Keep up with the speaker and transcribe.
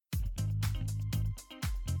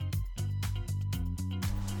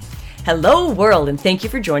Hello world, and thank you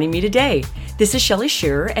for joining me today. This is Shelly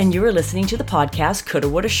Shearer and you are listening to the podcast Coulda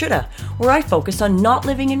Woulda Shoulda, where I focus on not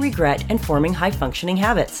living in regret and forming high functioning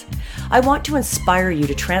habits. I want to inspire you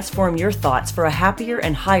to transform your thoughts for a happier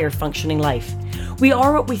and higher functioning life. We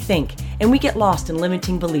are what we think, and we get lost in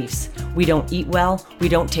limiting beliefs. We don't eat well, we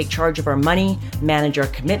don't take charge of our money, manage our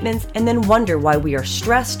commitments, and then wonder why we are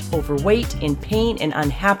stressed, overweight, in pain, and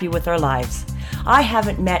unhappy with our lives. I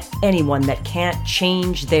haven't met anyone that can't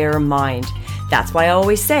change their mind. That's why I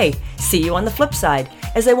always say, see you on the flip side,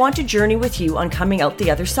 as I want to journey with you on coming out the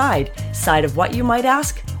other side. Side of what, you might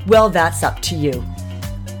ask? Well, that's up to you.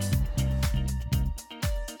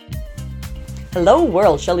 Hello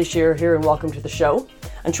world, Shelly Shearer here and welcome to the show.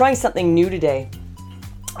 I'm trying something new today.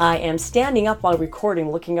 I am standing up while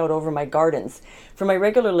recording, looking out over my gardens. For my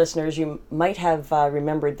regular listeners, you might have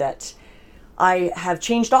remembered that I have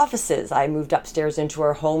changed offices. I moved upstairs into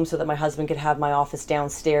our home so that my husband could have my office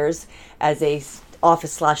downstairs as a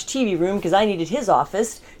office/TV room because I needed his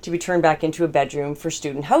office to be turned back into a bedroom for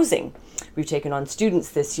student housing. We've taken on students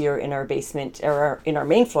this year in our basement or in our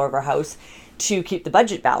main floor of our house to keep the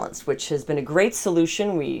budget balanced, which has been a great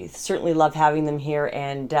solution. We certainly love having them here,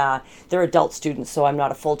 and they're adult students, so I'm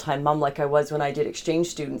not a full-time mom like I was when I did exchange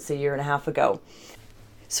students a year and a half ago.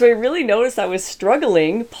 So I really noticed I was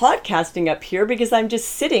struggling podcasting up here because I'm just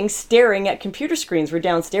sitting staring at computer screens. We're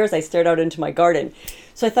downstairs. I stared out into my garden.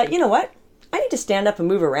 So I thought, you know what? I need to stand up and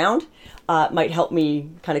move around. It might help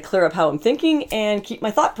me kind of clear up how I'm thinking and keep my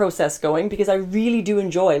thought process going because I really do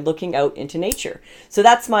enjoy looking out into nature. So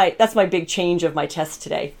that's my big change of my test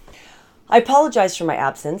today. I apologize for my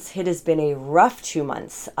absence. It has been a rough 2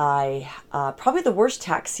 months. Probably the worst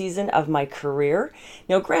tax season of my career.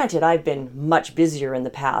 Now, granted, I've been much busier in the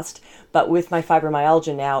past, but with my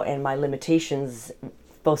fibromyalgia now and my limitations,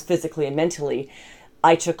 both physically and mentally,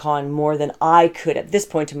 I took on more than I could at this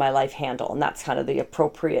point in my life handle. And that's kind of the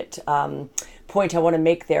appropriate point I want to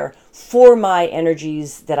make there. For my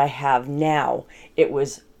energies that I have now, it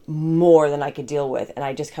was more than I could deal with. And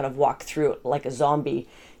I just kind of walked through it like a zombie,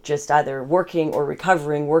 just either working or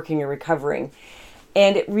recovering.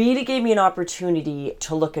 And it really gave me an opportunity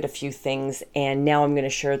to look at a few things, and now I'm going to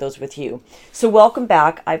share those with you. So welcome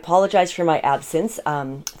back. I apologize for my absence.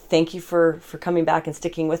 Thank you for coming back and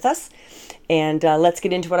sticking with us. And let's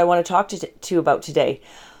get into what I want to talk to you about today.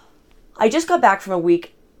 I just got back from a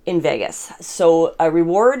week in Vegas. So a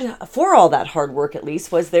reward for all that hard work, at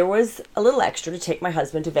least, was there was a little extra to take my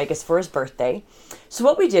husband to Vegas for his birthday. So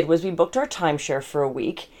what we did was we booked our timeshare for a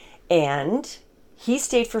week, and he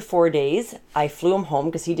stayed for 4 days. I flew him home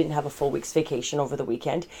because he didn't have a full week's vacation over the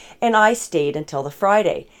weekend, and I stayed until the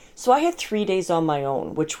Friday. So I had 3 days on my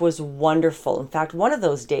own, which was wonderful. In fact, one of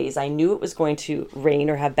those days I knew it was going to rain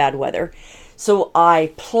or have bad weather. So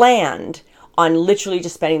I planned on literally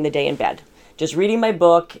just spending the day in bed, just reading my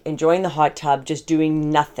book, enjoying the hot tub, just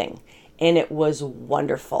doing nothing. And it was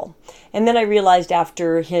wonderful. And then I realized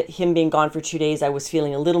after him being gone for 2 days, I was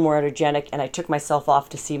feeling a little more energetic, and I took myself off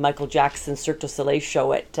to see Michael Jackson's Cirque du Soleil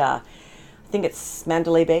show at, I think it's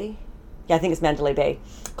Mandalay Bay. Yeah, I think it's Mandalay Bay,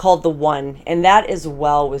 called The One. And that as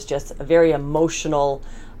well was just a very emotional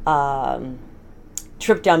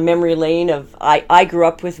trip down memory lane of, I grew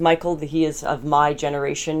up with Michael. He is of my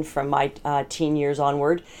generation from my teen years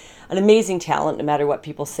onward. An amazing talent, no matter what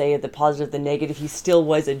people say, the positive, the negative. He still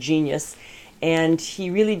was a genius, and he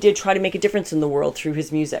really did try to make a difference in the world through his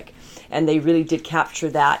music, and they really did capture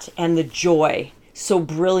that and the joy so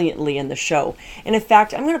brilliantly in the show. And in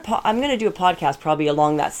fact, I'm gonna do a podcast probably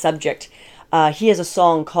along that subject. He has a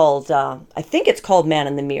song called, I think it's called Man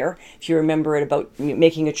in the Mirror, if you remember it, about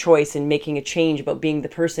making a choice and making a change, about being the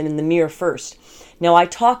person in the mirror first. Now, I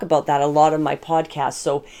talk about that a lot on my podcast,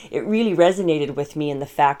 so it really resonated with me in the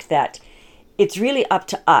fact that it's really up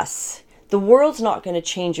to us. The world's not going to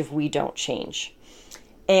change if we don't change.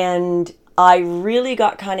 And I really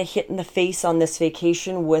got kind of hit in the face on this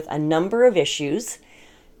vacation with a number of issues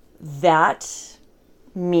that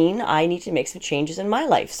mean I need to make some changes in my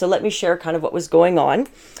life. So let me share kind of what was going on.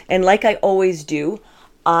 And like I always do,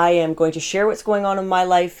 I am going to share what's going on in my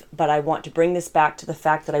life, but I want to bring this back to the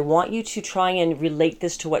fact that I want you to try and relate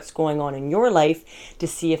this to what's going on in your life to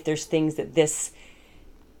see if there's things that this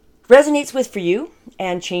resonates with for you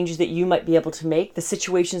and changes that you might be able to make. The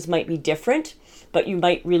situations might be different, but you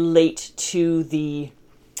might relate to the,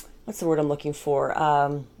 what's the word I'm looking for?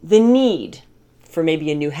 The need for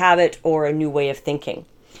maybe a new habit or a new way of thinking.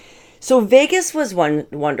 So Vegas was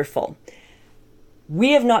wonderful.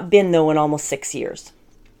 We have not been, though, in almost 6 years.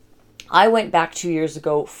 I went back 2 years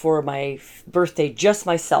ago for my birthday, just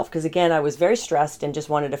myself, because again, I was very stressed and just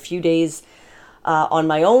wanted a few days on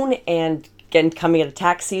my own and again, coming out of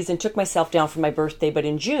tax season, took myself down for my birthday, but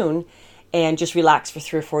in June, and just relaxed for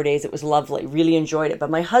 3 or 4 days. It was lovely. Really enjoyed it. But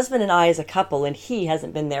my husband and I as a couple, and he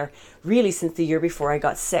hasn't been there really since the year before I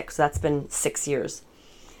got sick. So that's been 6 years.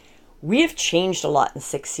 We have changed a lot in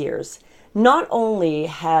 6 years. Not only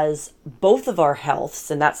has both of our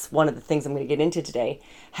healths, and that's one of the things I'm going to get into today,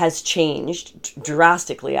 has changed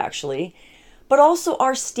drastically actually, but also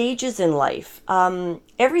our stages in life.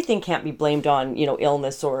 Everything can't be blamed on,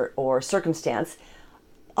 illness or circumstance.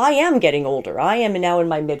 I am getting older. I am now in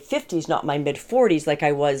my mid-50s, not my mid-40s like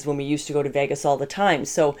I was when we used to go to Vegas all the time.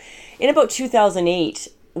 So in about 2008,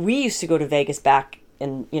 we used to go to Vegas back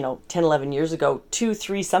in, 10, 11 years ago, 2,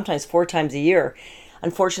 3, sometimes 4 times a year.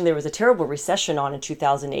 Unfortunately, there was a terrible recession on in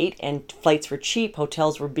 2008 and flights were cheap,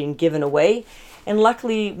 hotels were being given away. And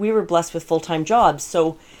luckily, we were blessed with full-time jobs.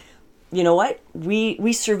 So you know what?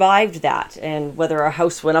 We survived that. And whether our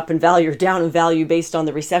house went up in value or down in value based on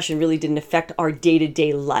the recession really didn't affect our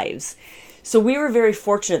day-to-day lives. So we were very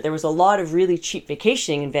fortunate. There was a lot of really cheap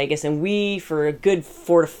vacationing in Vegas, and we, for a good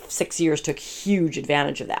 4 to 6 years, took huge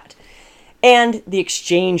advantage of that. And the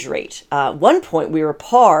exchange rate. At one point, we were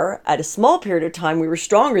par. At a small period of time, we were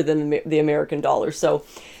stronger than the American dollar. So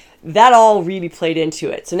that all really played into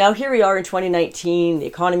it. So now here we are in 2019. The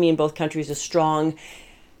economy in both countries is strong.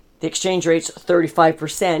 The exchange rate's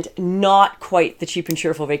 35%, not quite the cheap and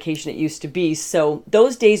cheerful vacation it used to be. So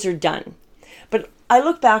those days are done. But I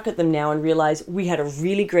look back at them now and realize we had a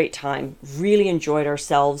really great time, really enjoyed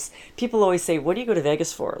ourselves. People always say, what do you go to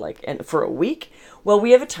Vegas for? And for a week? Well,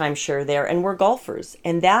 we have a timeshare there and we're golfers.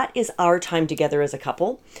 And that is our time together as a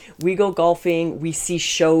couple. We go golfing, we see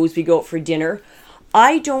shows, we go out for dinner.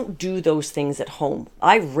 I don't do those things at home.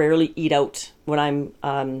 I rarely eat out when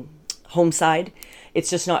I'm home side. It's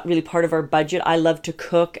just not really part of our budget. I love to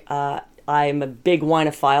cook. I'm a big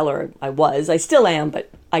wineophile, or I was. I still am, but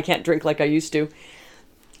I can't drink like I used to.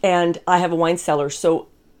 And I have a wine cellar. So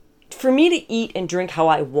for me to eat and drink how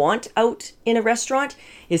I want out in a restaurant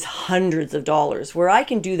is hundreds of dollars, where I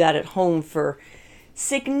can do that at home for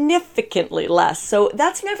significantly less. So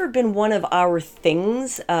that's never been one of our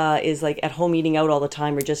things, is like at home eating out all the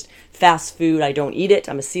time or just fast food. I don't eat it.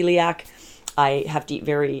 I'm a celiac. I have to eat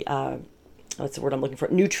very... what's the word I'm looking for?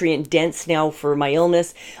 Nutrient dense now for my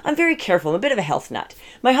illness. I'm very careful. I'm a bit of a health nut.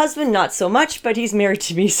 My husband, not so much, but he's married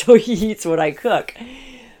to me, so he eats what I cook.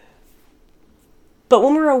 But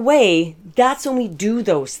when we're away, that's when we do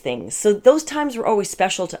those things. So those times were always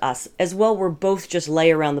special to us. As well, we're both just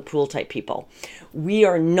lay around the pool type people. We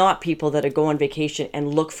are not people that go on vacation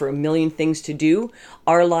and look for a million things to do.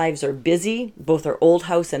 Our lives are busy, both our old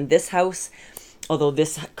house and this house. Although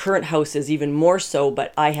this current house is even more so,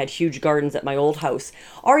 but I had huge gardens at my old house.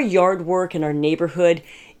 Our yard work and our neighborhood,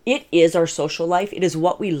 it is our social life. It is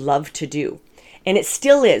what we love to do. And it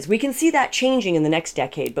still is. We can see that changing in the next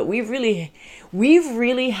decade, but we've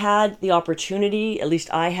really had the opportunity, at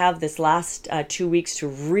least I have this last 2 weeks, to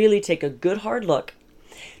really take a good hard look,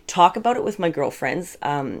 talk about it with my girlfriends.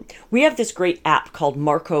 We have this great app called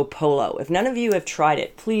Marco Polo. If none of you have tried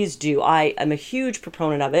it, please do. I am a huge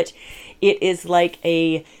proponent of it. It is like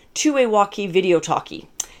a two-way walkie video talkie.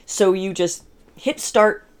 So you just hit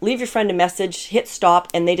start, leave your friend a message, hit stop,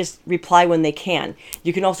 and they just reply when they can.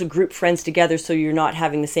 You can also group friends together so you're not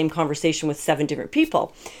having the same conversation with 7 different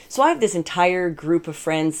people. So I have this entire group of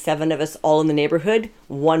friends, 7 of us all in the neighborhood.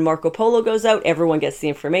 One Marco Polo goes out, everyone gets the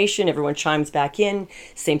information, everyone chimes back in.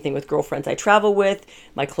 Same thing with girlfriends I travel with.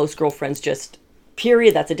 My close girlfriends just,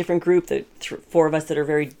 period. That's a different group, the 4 of us that are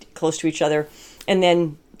very close to each other. And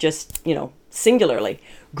then just, singularly.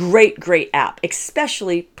 Great app.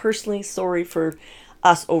 Especially, personally, sorry for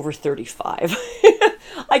us over 35.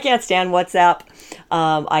 I can't stand WhatsApp.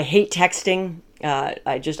 I hate texting.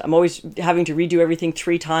 I'm always having to redo everything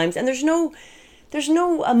 3 times. And there's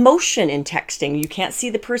no emotion in texting. You can't see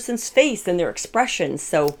the person's face and their expressions.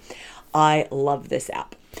 So I love this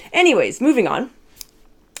app. Anyways, moving on.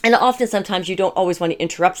 And often, sometimes you don't always want to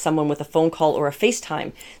interrupt someone with a phone call or a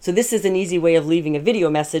FaceTime. So this is an easy way of leaving a video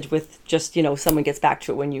message with just, someone gets back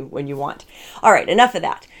to it when you want. All right, enough of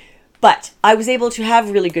that. But I was able to have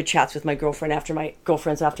really good chats with my girlfriends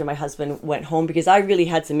after my husband went home, because I really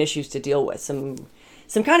had some issues to deal with. Some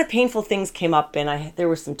kind of painful things came up, and there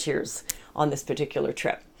were some tears on this particular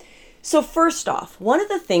trip. So first off, one of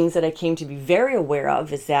the things that I came to be very aware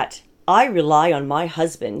of is that I rely on my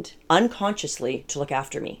husband unconsciously to look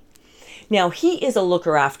after me. Now, he is a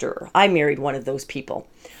looker-afterer. I married one of those people.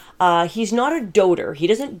 He's not a doter. He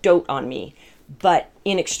doesn't dote on me. But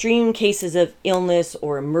in extreme cases of illness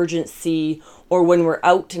or emergency, or when we're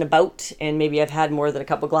out and about and maybe I've had more than a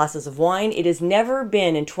couple glasses of wine, it has never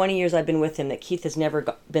been, in 20 years I've been with him, that Keith has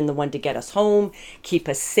never been the one to get us home, keep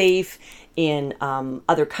us safe in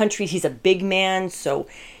other countries. He's a big man, so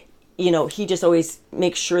he just always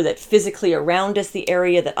makes sure that physically around us, the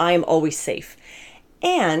area, that I am always safe.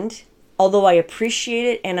 And although I appreciate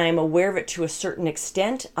it and I'm aware of it to a certain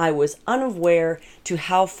extent, I was unaware to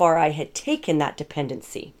how far I had taken that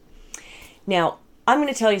dependency. Now, I'm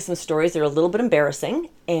going to tell you some stories. They're a little bit embarrassing,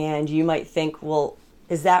 and you might think, well,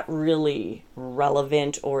 is that really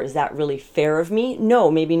relevant, or is that really fair of me? No,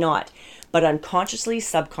 maybe not. But unconsciously,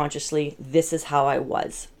 subconsciously, this is how I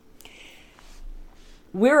was.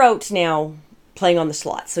 We're out now playing on the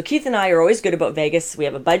slots. So Keith and I are always good about Vegas. We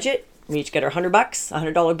have a budget. We each get our $100,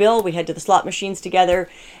 $100 bill. We head to the slot machines together.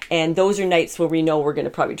 And those are nights where we know we're going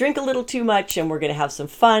to probably drink a little too much and we're going to have some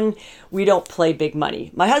fun. We don't play big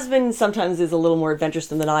money. My husband sometimes is a little more adventurous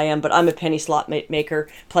than I am, but I'm a penny slot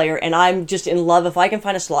player. And I'm just in love if I can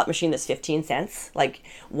find a slot machine that's 15 cents, like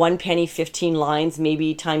 1 penny, 15 lines,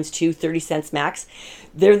 maybe times 2, 30 cents max.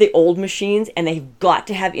 They're the old machines, and they've got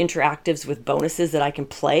to have interactives with bonuses that I can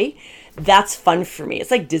play. That's fun for me.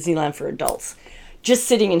 It's like Disneyland for adults. Just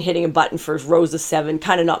sitting and hitting a button for rows of 7,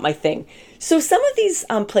 kind of not my thing. So some of these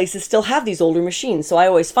places still have these older machines. So I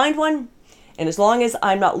always find one, and as long as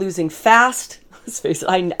I'm not losing fast, let's face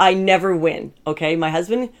it, I never win, okay? My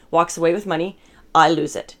husband walks away with money, I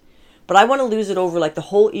lose it. But I want to lose it over like the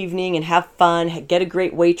whole evening and have fun, get a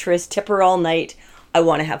great waitress, tip her all night. I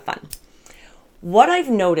want to have fun. What I've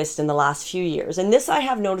noticed in the last few years, and this I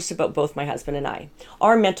have noticed about both my husband and I,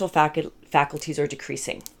 our mental faculties are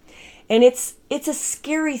decreasing. And it's a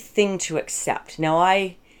scary thing to accept. Now,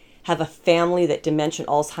 I have a family that dementia,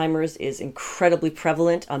 Alzheimer's is incredibly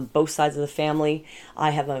prevalent on both sides of the family. I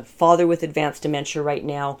have a father with advanced dementia right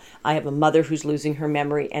now. I have a mother who's losing her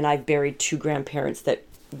memory, and I've buried 2 grandparents that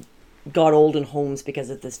got old in homes because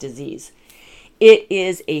of this disease. It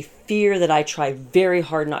is a fear that I try very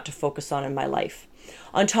hard not to focus on in my life.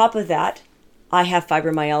 On top of that, I have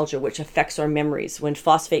fibromyalgia, which affects our memories. When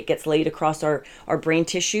phosphate gets laid across our brain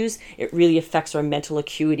tissues, it really affects our mental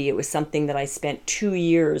acuity. It was something that I spent 2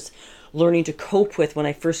 years learning to cope with when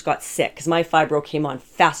I first got sick, because my fibro came on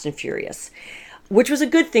fast and furious, which was a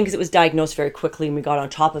good thing because it was diagnosed very quickly and we got on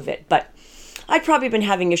top of it. But I'd probably been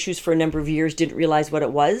having issues for a number of years, didn't realize what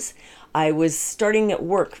it was. I was starting at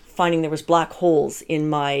work, finding there was black holes in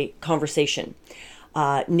my conversation.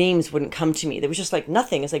 Names wouldn't come to me. There was just like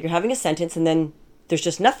nothing. It's like you're having a sentence and then there's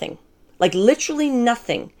just nothing. Like literally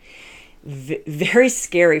nothing. Very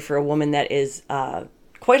scary for a woman that is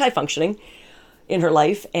quite high functioning in her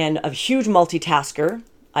life and a huge multitasker.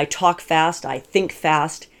 I talk fast, I think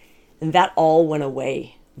fast, and that all went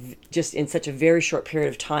away just in such a very short period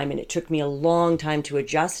of time. And it took me a long time to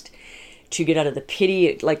adjust, to get out of the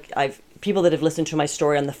pity. People that have listened to my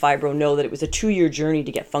story on the fibro know that it was a 2-year journey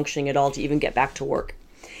to get functioning at all, to even get back to work.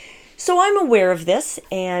 So I'm aware of this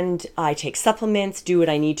and I take supplements, do what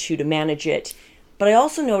I need to manage it. But I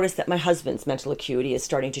also notice that my husband's mental acuity is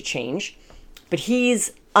starting to change, but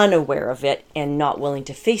he's unaware of it and not willing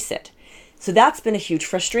to face it. So that's been a huge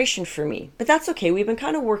frustration for me, but that's okay. We've been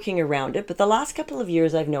kind of working around it. But the last couple of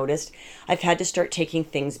years I've noticed I've had to start taking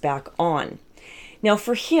things back on. Now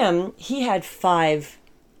for him, he had 5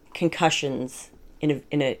 concussions in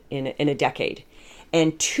a decade,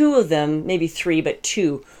 and 2 of them, maybe 3, but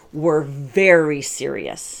 2 were very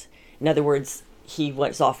serious. In other words, he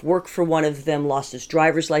was off work for one of them, lost his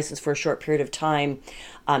driver's license for a short period of time,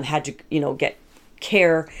 had to get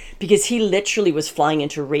care because he literally was flying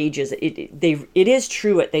into rages. It is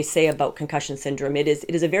true what they say about concussion syndrome. It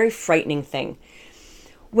is a very frightening thing.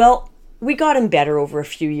 Well, we got him better over a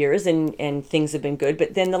few years and things have been good.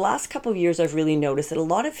 But then the last couple of years, I've really noticed that a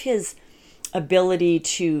lot of his ability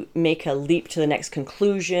to make a leap to the next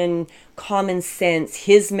conclusion, common sense,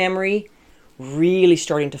 his memory, really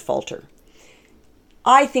starting to falter.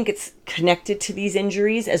 I think it's connected to these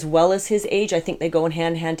injuries as well as his age. I think they go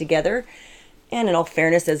hand in hand together. And in all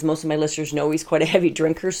fairness, as most of my listeners know, he's quite a heavy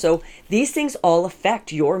drinker. So these things all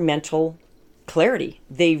affect your mental clarity.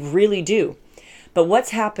 They really do. But what's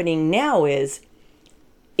happening now is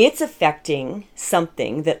it's affecting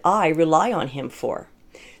something that I rely on him for.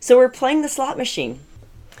 So we're playing the slot machine.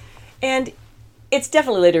 And it's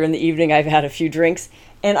definitely later in the evening. I've had a few drinks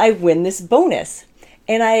and I win this bonus.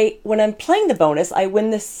 And when I'm playing the bonus, I win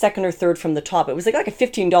this second or third from the top. It was like a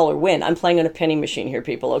 $15 win. I'm playing on a penny machine here,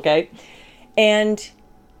 people, okay? And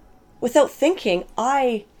without thinking,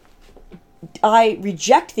 I I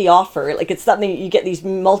reject the offer. Like, it's something, you get these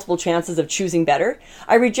multiple chances of choosing better.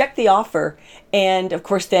 I reject the offer. And of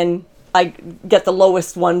course, then I get the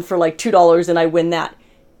lowest one for like $2 and I win that.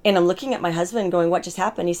 And I'm looking at my husband going, what just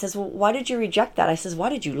happened? He says, well, why did you reject that? I says, why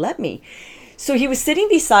did you let me? So he was sitting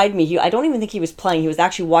beside me. I don't even think he was playing. He was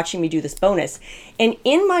actually watching me do this bonus. And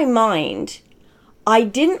in my mind, I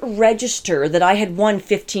didn't register that I had won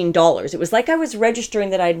 $15. It was like I was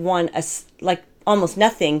registering that I'd won like almost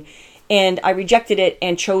nothing. And I rejected it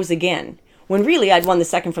and chose again, when really I'd won the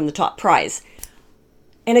second from the top prize.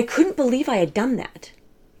 And I couldn't believe I had done that.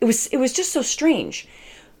 It was just so strange.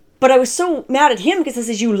 But I was so mad at him because he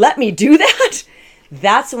says, you let me do that?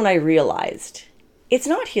 That's when I realized it's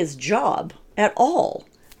not his job at all.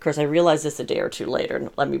 Of course, I realized this a day or two later.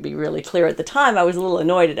 And let me be really clear. At the time, I was a little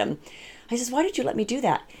annoyed at him. I says, why did you let me do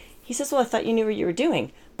that? He says, well, I thought you knew what you were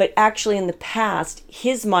doing. But actually, in the past,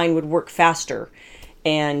 his mind would work faster.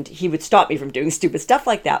 And he would stop me from doing stupid stuff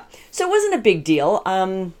like that. So it wasn't a big deal.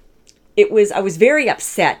 I was very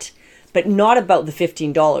upset, but not about the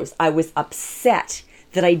 $15. I was upset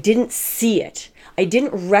that I didn't see it. I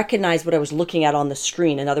didn't recognize what I was looking at on the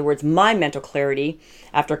screen. In other words, my mental clarity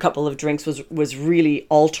after a couple of drinks was really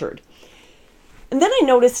altered. And then I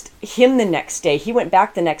noticed him the next day. He went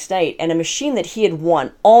back the next night, and a machine that he had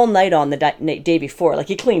won all night on the day before, like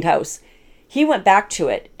he cleaned house, he went back to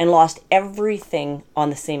it and lost everything on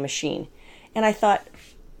the same machine. And I thought,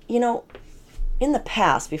 in the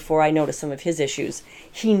past, before I noticed some of his issues,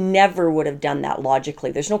 he never would have done that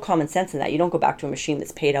logically. There's no common sense in that. You don't go back to a machine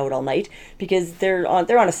that's paid out all night because they're on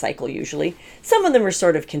a cycle usually. Some of them are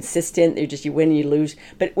sort of consistent. They're just you win, you lose.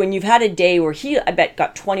 But when you've had a day where I bet,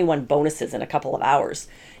 got 21 bonuses in a couple of hours,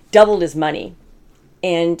 doubled his money,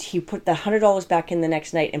 and he put the $100 back in the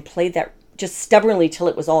next night and played that just stubbornly till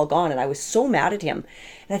it was all gone. And I was so mad at him.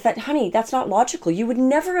 And I thought, honey, that's not logical. You would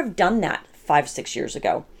never have done that 5-6 years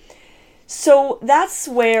ago. So that's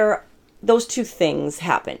where those two things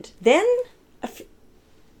happened. Then,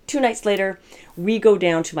 2 nights later, we go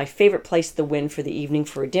down to my favorite place, The Wynn, for the evening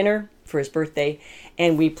for a dinner for his birthday,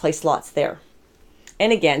 and we play slots there.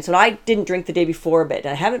 And again, so I didn't drink the day before, but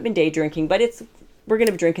I haven't been day drinking, but we're going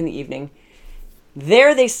to drink in the evening.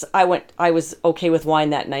 There I was okay with wine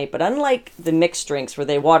that night, but unlike the mixed drinks where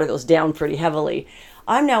they water those down pretty heavily,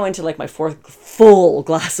 I'm now into like my 4th full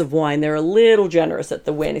glass of wine. They're a little generous at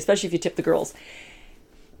the Wynn, especially if you tip the girls.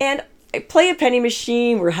 And I play a penny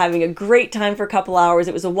machine. We're having a great time for a couple hours.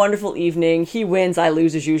 It was a wonderful evening. He wins, I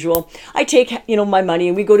lose as usual. I take, my money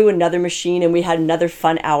and we go to another machine and we had another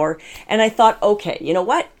fun hour. And I thought, okay, you know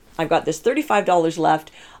what? I've got this $35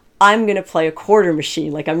 left. I'm going to play a quarter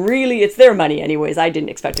machine. Like it's their money anyways. I didn't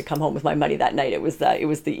expect to come home with my money that night. It was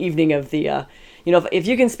the evening of the, if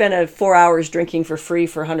you can spend 4 hours drinking for free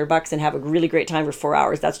for $100 and have a really great time for 4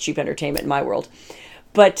 hours, that's cheap entertainment in my world.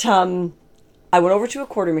 But I went over to a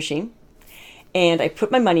quarter machine and I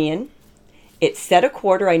put my money in. It said a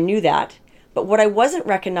quarter. I knew that. But what I wasn't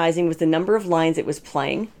recognizing was the number of lines it was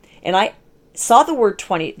playing. And I saw the word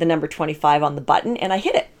 20, the number 25 on the button, and I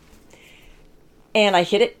hit it. And I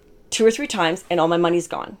hit it 2 or 3 times and all my money's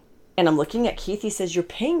gone. And I'm looking at Keith. He says, you're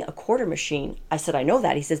paying a quarter machine. I said, I know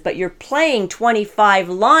that. He says, but you're playing 25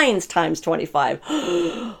 lines times 25.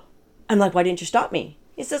 I'm like, why didn't you stop me?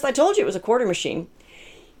 He says, I told you it was a quarter machine.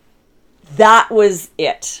 That was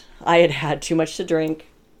it. I had had too much to drink.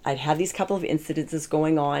 I'd had these couple of incidences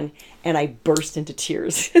going on and I burst into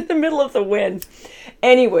tears in the middle of the Wynn.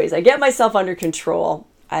 Anyways, I get myself under control.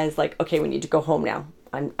 I was like, okay, we need to go home now.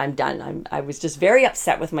 I'm done. I was just very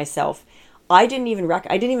upset with myself. I didn't even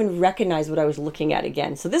recognize what I was looking at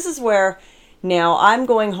again. So this is where now I'm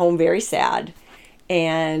going home very sad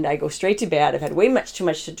and I go straight to bed. I've had way too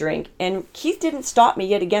much to drink, and Keith didn't stop me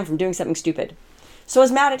yet again from doing something stupid. So I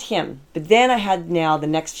was mad at him. But then I had now the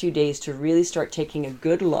next few days to really start taking a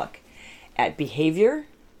good look at behavior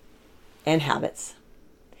and habits.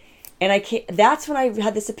 And that's when I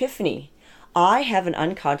had this epiphany. I have an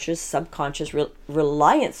unconscious, subconscious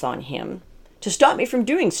reliance on him to stop me from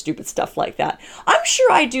doing stupid stuff like that. I'm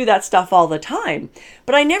sure I do that stuff all the time,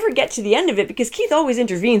 but I never get to the end of it because Keith always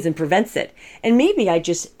intervenes and prevents it. And maybe I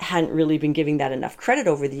just hadn't really been giving that enough credit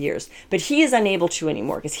over the years, but he is unable to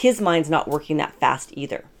anymore because his mind's not working that fast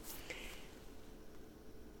either.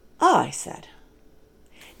 I said.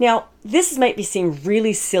 Now, this might seem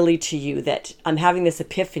really silly to you that I'm having this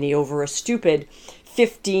epiphany over a stupid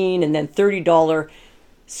 $15 and then $30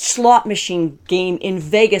 slot machine game in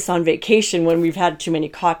Vegas on vacation when we've had too many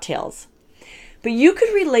cocktails. But you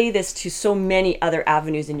could relay this to so many other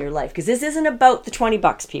avenues in your life, because this isn't about the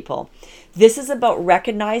 $20, people. This is about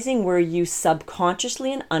recognizing where you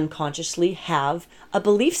subconsciously and unconsciously have a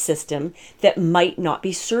belief system that might not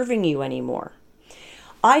be serving you anymore.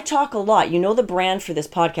 I talk a lot. You know, the brand for this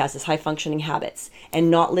podcast is High Functioning Habits and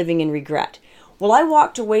Not Living in Regret. Well, I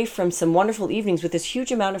walked away from some wonderful evenings with this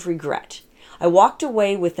huge amount of regret. I walked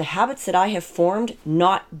away with the habits that I have formed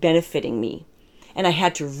not benefiting me. And I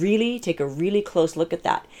had to really take a really close look at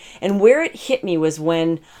that. And where it hit me was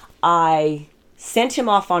when I sent him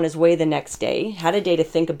off on his way the next day, had a day to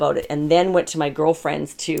think about it, and then went to my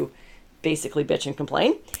girlfriends to basically bitch and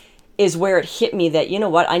complain, is where it hit me that, you know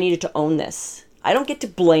what, I needed to own this. I don't get to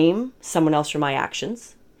blame someone else for my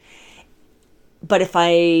actions. But if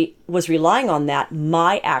I was relying on that,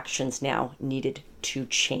 my actions now needed to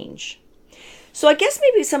change. So I guess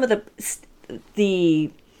maybe some of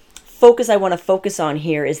the focus I want to focus on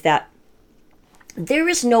here is that there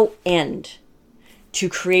is no end to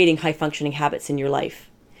creating high functioning habits in your life.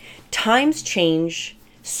 Times change,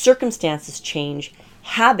 circumstances change,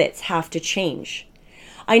 habits have to change.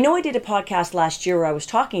 I know I did a podcast last year where I was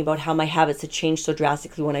talking about how my habits had changed so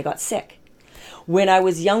drastically when I got sick. When I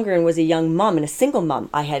was younger and was a young mom and a single mom,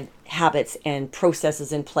 I had habits and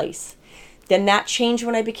processes in place. Then that changed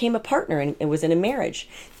when I became a partner and was in a marriage.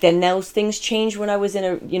 Then those things changed when I was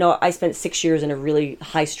I spent 6 years in a really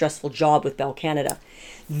high stressful job with Bell Canada.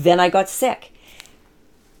 Then I got sick.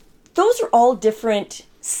 Those are all different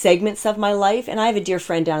segments of my life. And I have a dear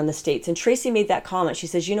friend down in the States, and Tracy made that comment. She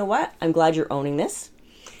says, you know what? I'm glad you're owning this.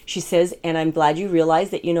 She says, and I'm glad you realize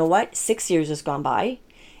that, you know what? 6 years has gone by,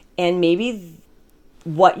 and maybe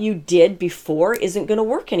what you did before isn't going to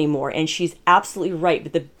work anymore. And she's absolutely right.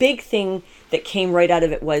 But the big thing that came right out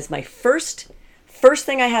of it was my first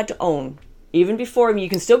thing I had to own, even before, I mean, you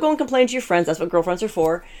can still go and complain to your friends, that's what girlfriends are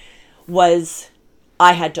for, was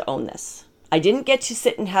I had to own this. I didn't get to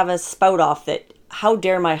sit and have a spout off that, how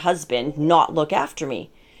dare my husband not look after me?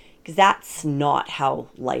 Because that's not how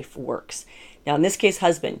life works. Now, in this case,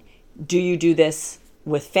 husband, do you do this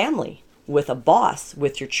with family, with a boss,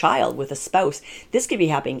 with your child, with a spouse? This could be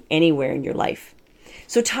happening anywhere in your life.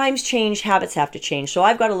 So times change, habits have to change. So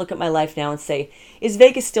I've got to look at my life now and say, is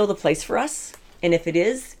Vegas still the place for us? And if it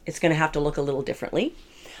is, it's going to have to look a little differently.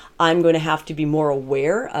 I'm going to have to be more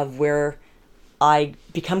aware of where I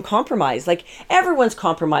become compromised. Like, everyone's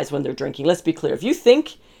compromised when they're drinking. Let's be clear. If you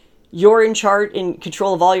think you're in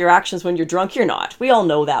control of all your actions when you're drunk, you're not. We all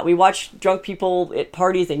know that. We watch drunk people at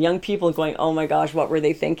parties and young people going, oh my gosh, what were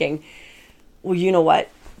they thinking? Well, you know what?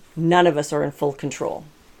 None of us are in full control.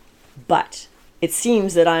 But it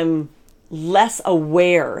seems that I'm less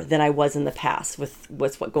aware than I was in the past with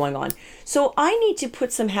what's going on. So I need to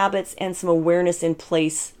put some habits and some awareness in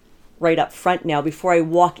place right up front now before I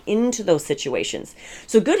walk into those situations.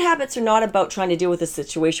 So good habits are not about trying to deal with a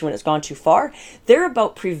situation when it's gone too far. They're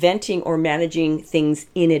about preventing or managing things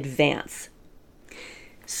in advance.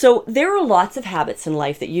 So there are lots of habits in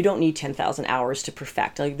life that you don't need 10,000 hours to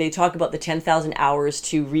perfect. Like, they talk about the 10,000 hours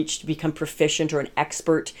to become proficient or an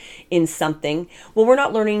expert in something. Well, we're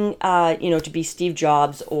not learning, to be Steve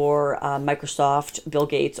Jobs or Microsoft, Bill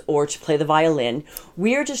Gates, or to play the violin.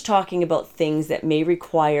 We are just talking about things that may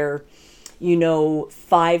require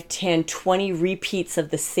 5, 10, 20 repeats of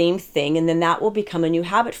the same thing, and then that will become a new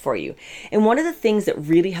habit for you. And one of the things that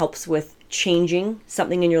really helps with changing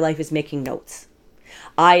something in your life is making notes.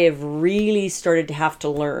 I have really started to have to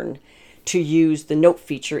learn to use the note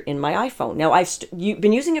feature in my iPhone. Now, I've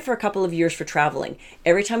been using it for a couple of years for traveling.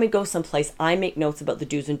 Every time we go someplace, I make notes about the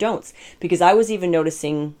do's and don'ts, because I was even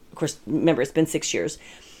noticing, of course, remember, it's been 6 years.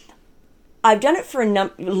 I've done it for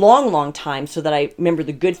a long time so that I remember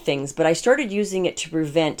the good things, but I started using it to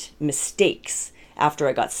prevent mistakes after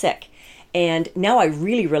I got sick. And now I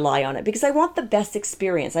really rely on it because I want the best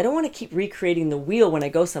experience. I don't want to keep recreating the wheel when I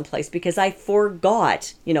go someplace because I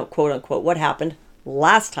forgot, quote unquote, what happened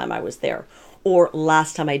last time I was there or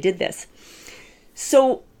last time I did this.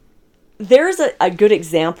 So there's a good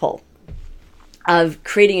example of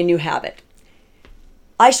creating a new habit.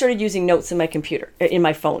 I started using notes in my computer, in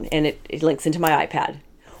my phone, and it links into my iPad.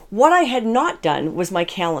 What I had not done was my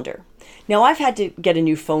calendar. Now, I've had to get a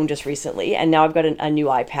new phone just recently, and now I've got a new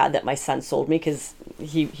iPad that my son sold me because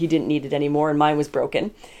he didn't need it anymore, and mine was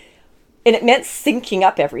broken. And it meant syncing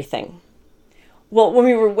up everything. Well, when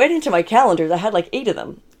we went into my calendars, I had like 8 of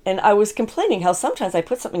them. And I was complaining how sometimes I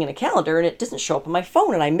put something in a calendar and it doesn't show up on my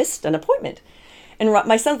phone, and I missed an appointment. And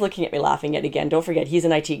my son's looking at me laughing yet again. Don't forget, he's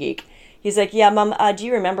an IT geek. He's like, yeah, Mom, do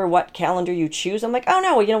you remember what calendar you choose? I'm like, oh,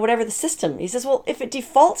 no, whatever the system. He says, well, if it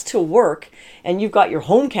defaults to work and you've got your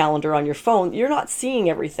home calendar on your phone, you're not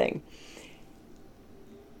seeing everything.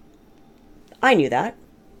 I knew that.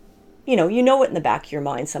 You know it in the back of your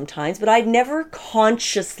mind sometimes, but I'd never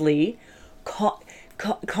consciously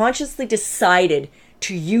decided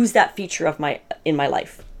to use that feature in my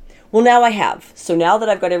life. Well, now I have. So now that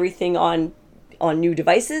I've got everything on new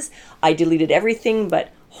devices, I deleted everything but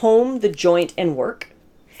home, the joint, and work,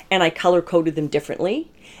 and I color coded them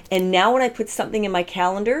differently. And now when I put something in my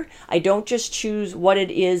calendar, I don't just choose what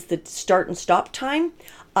it is, the start and stop time.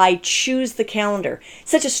 I choose the calendar.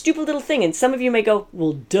 Such a stupid little thing. And some of you may go,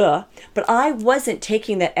 well, duh. But I wasn't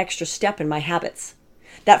taking that extra step in my habits.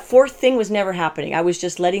 That fourth thing was never happening. I was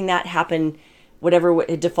just letting that happen, whatever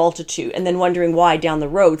it defaulted to, and then wondering why down the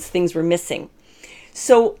roads things were missing.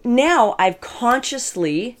 So now I've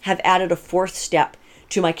consciously have added a fourth step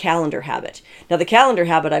to my calendar habit. Now the calendar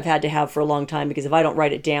habit I've had to have for a long time, because if I don't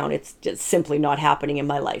write it down, it's just simply not happening in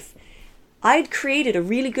my life. I'd created a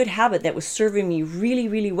really good habit that was serving me really,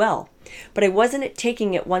 really well, but I wasn't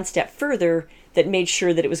taking it one step further that made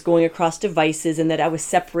sure that it was going across devices and that I was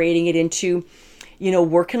separating it into,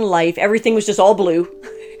 work and life. Everything was just all blue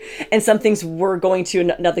and some things were going to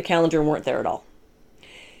another calendar and weren't there at all.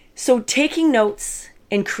 So taking notes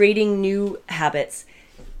and creating new habits,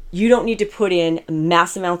 you don't need to put in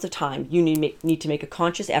mass amounts of time. You need to make a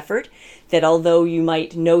conscious effort that although you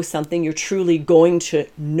might know something, you're truly going to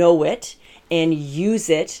know it and use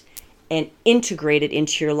it and integrate it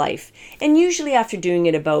into your life. And usually after doing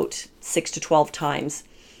it about 6 to 12 times,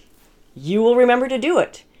 you will remember to do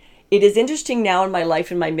it. It is interesting now in my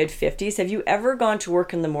life in my mid-50s. Have you ever gone to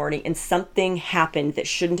work in the morning and something happened that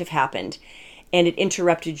shouldn't have happened and it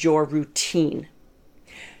interrupted your routine?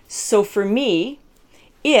 So for me,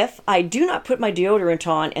 if I do not put my deodorant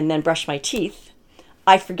on and then brush my teeth,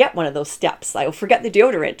 I forget one of those steps. I will forget the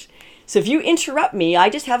deodorant. So if you interrupt me, I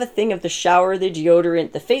just have a thing of the shower, the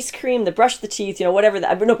deodorant, the face cream, the brush the teeth, whatever.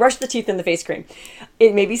 Brush the teeth and the face cream.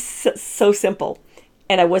 It may be so simple.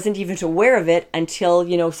 And I wasn't even aware of it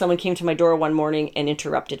until, someone came to my door one morning and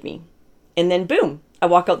interrupted me. And then boom, I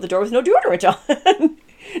walk out the door with no deodorant on.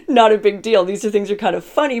 Not a big deal. These things are kind of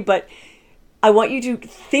funny, but I want you to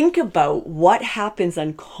think about what happens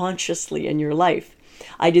unconsciously in your life.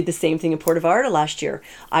 I did the same thing in Puerto Vallarta last year.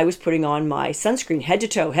 I was putting on my sunscreen head to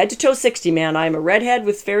toe 60, man. I'm a redhead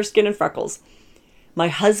with fair skin and freckles. My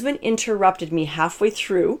husband interrupted me halfway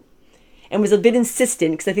through and was a bit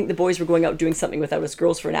insistent because I think the boys were going out doing something without us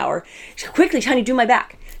girls for an hour. She said, quickly, honey, do my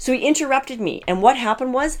back. So he interrupted me. And what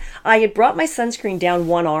happened was I had brought my sunscreen down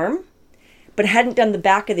one arm, but hadn't done the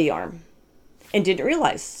back of the arm and didn't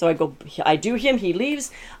realize. So I do him, he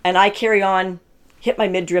leaves, and I carry on, hit my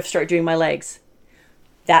midriff, start doing my legs.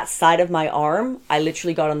 That side of my arm, I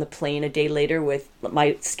literally got on the plane a day later with,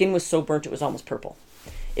 my skin was so burnt it was almost purple.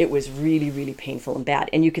 It was really, really painful and bad.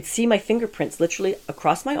 And you could see my fingerprints literally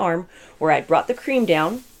across my arm where I brought the cream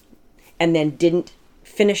down and then didn't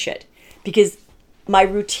finish it. Because my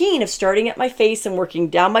routine of starting at my face and working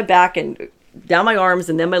down my back and down my arms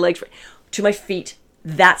and then my legs to my feet,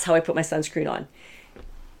 that's how I put my sunscreen on.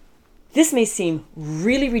 This may seem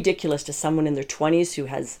really ridiculous to someone in their 20s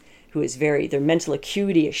who is their mental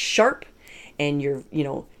acuity is sharp, and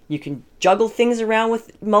you can juggle things around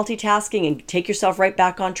with multitasking and take yourself right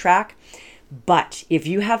back on track. But if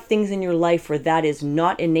you have things in your life where that is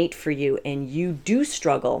not innate for you and you do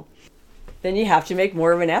struggle, then you have to make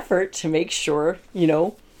more of an effort to make sure,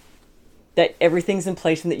 that everything's in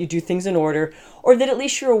place and that you do things in order, or that at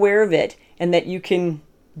least you're aware of it and that you can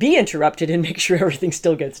be interrupted and make sure everything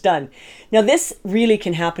still gets done. Now, this really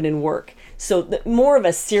can happen in work. So more of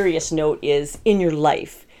a serious note is in your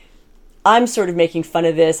life. I'm sort of making fun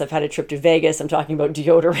of this. I've had a trip to Vegas. I'm talking about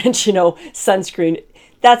deodorant, sunscreen.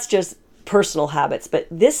 That's just personal habits. But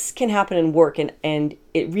this can happen in work, and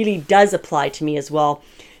it really does apply to me as well,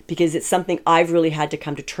 because it's something I've really had to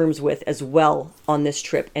come to terms with as well on this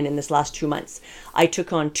trip and in this last 2 months. I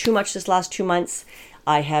took on too much this last 2 months.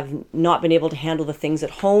 I have not been able to handle the things at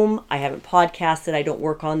home. I haven't podcasted. I don't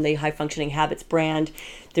work on the High Functioning Habits brand.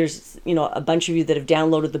 There's, a bunch of you that have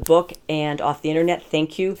downloaded the book and off the internet.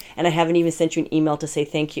 Thank you. And I haven't even sent you an email to say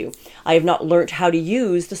thank you. I have not learned how to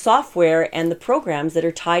use the software and the programs that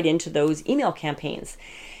are tied into those email campaigns.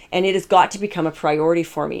 And it has got to become a priority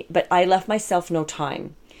for me. But I left myself no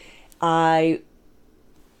time. I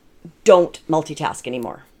don't multitask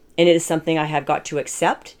anymore. And it is something I have got to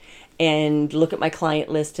accept and look at my client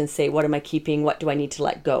list and say, what am I keeping? What do I need to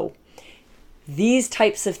let go? These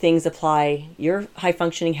types of things apply. Your high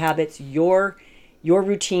functioning habits, your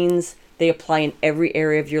routines, they apply in every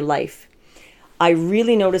area of your life. I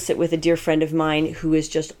really notice it with a dear friend of mine who is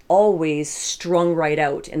just always strung right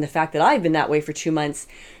out. And the fact that I've been that way for 2 months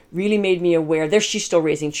really made me aware. She's still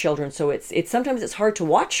raising children, so it's sometimes it's hard to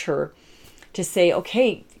watch her to say,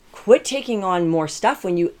 okay, quit taking on more stuff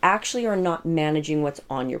when you actually are not managing what's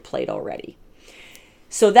on your plate already.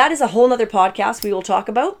 So that is a whole nother podcast we will talk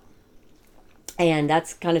about. And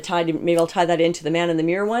that's kind of tied, maybe I'll tie that into the man in the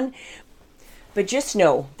mirror one. But just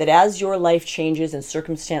know that as your life changes and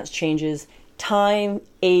circumstance changes, time,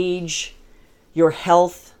 age, your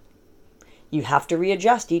health, you have to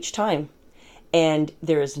readjust each time. And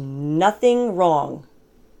there is nothing wrong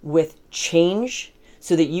with change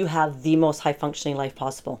so that you have the most high functioning life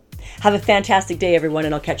possible. Have a fantastic day, everyone,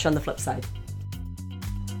 and I'll catch you on the flip side.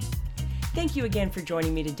 Thank you again for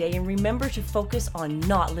joining me today, and remember to focus on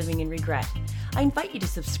not living in regret. I invite you to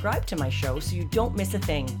subscribe to my show so you don't miss a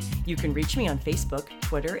thing. You can reach me on Facebook,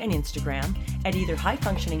 Twitter, and Instagram at either High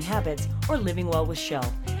Functioning Habits or Living Well with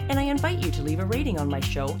Shell. And I invite you to leave a rating on my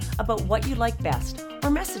show about what you like best, or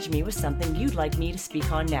message me with something you'd like me to speak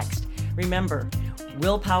on next. Remember,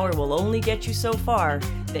 willpower will only get you so far,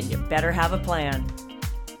 then you better have a plan.